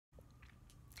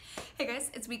Hey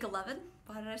guys, it's week 11.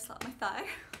 Why did I slap my thigh?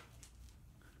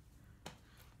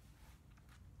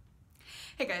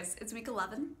 Hey guys, it's week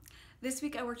 11. This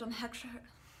week I worked on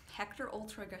Hector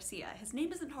Ultra Garcia. His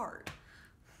name isn't hard.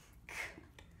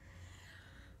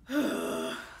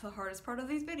 The hardest part of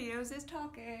these videos is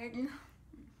talking.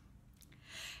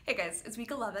 Hey guys, it's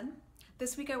week 11.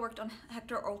 This week I worked on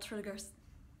Hector Ultra Garcia.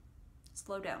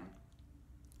 Slow down.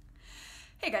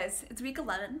 Hey guys, it's week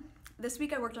 11. This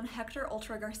week I worked on Hector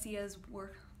Ultra Garcia's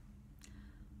work.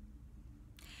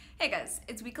 Hey guys,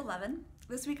 it's week 11.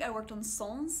 This week I worked on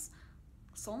Sons.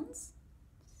 Oh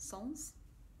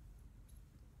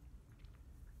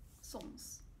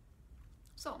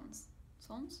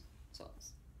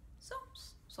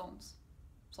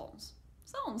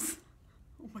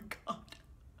my god.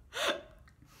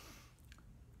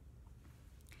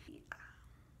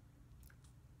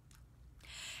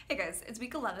 Hey guys, it's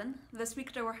week 11.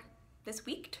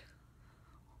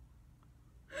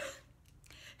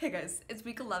 Hey guys, it's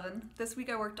week 11. This week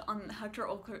I worked on Hector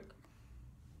Ultra.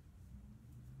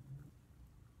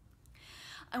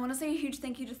 I want to say a huge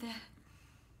thank you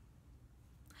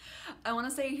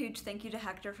to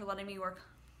Hector for letting me work.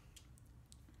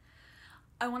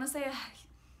 I want to say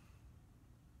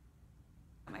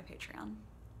my Patreon.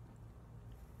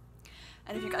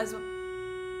 And if you guys will...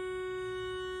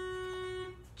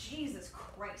 Jesus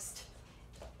Christ.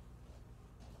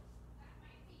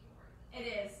 It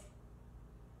is.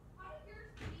 How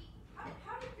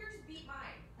did yours beat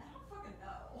mine? I don't fucking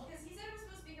know. Because he said it was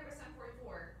supposed to be here by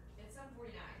 7:44. It's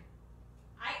 7:49.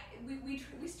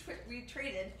 We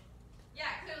traded.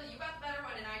 Yeah, clearly you got the better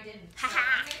one and I didn't. Ha So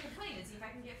ha. I'm gonna complain and see if I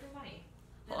can get free money.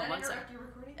 Did Hold on that one interrupt sec. your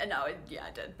recording? No, yeah,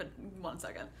 I did, but 1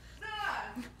 second.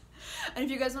 Ah! And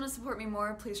if you guys want to support me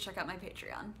more, please check out my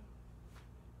Patreon.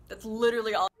 That's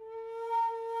literally all.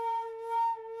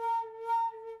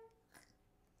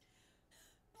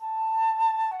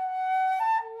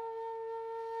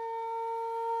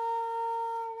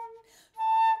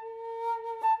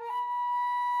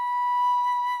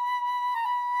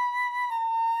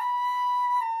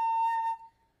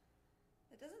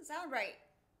 It doesn't sound right.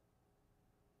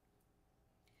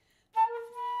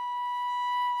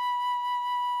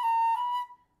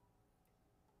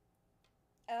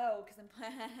 Oh, because I'm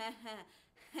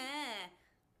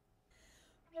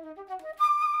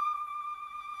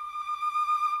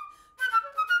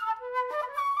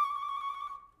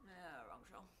wrong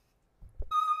show.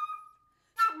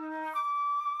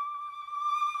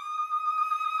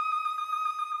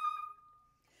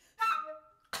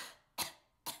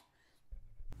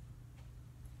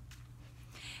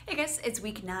 Hey guys, it's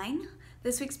week 9.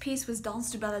 This week's piece was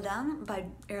Danse du Baladin by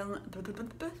Erlen.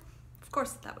 Of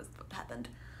course, that was what happened.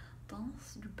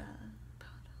 Danse du Baladin.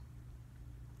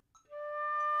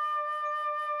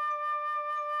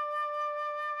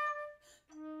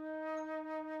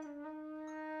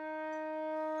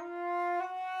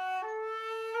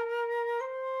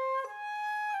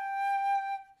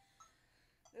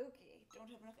 Okay, don't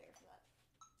have enough air for that.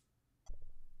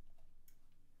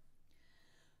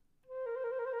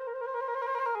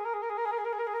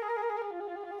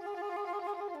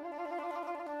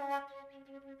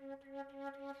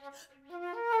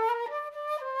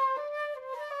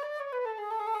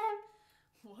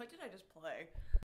 What did I just play?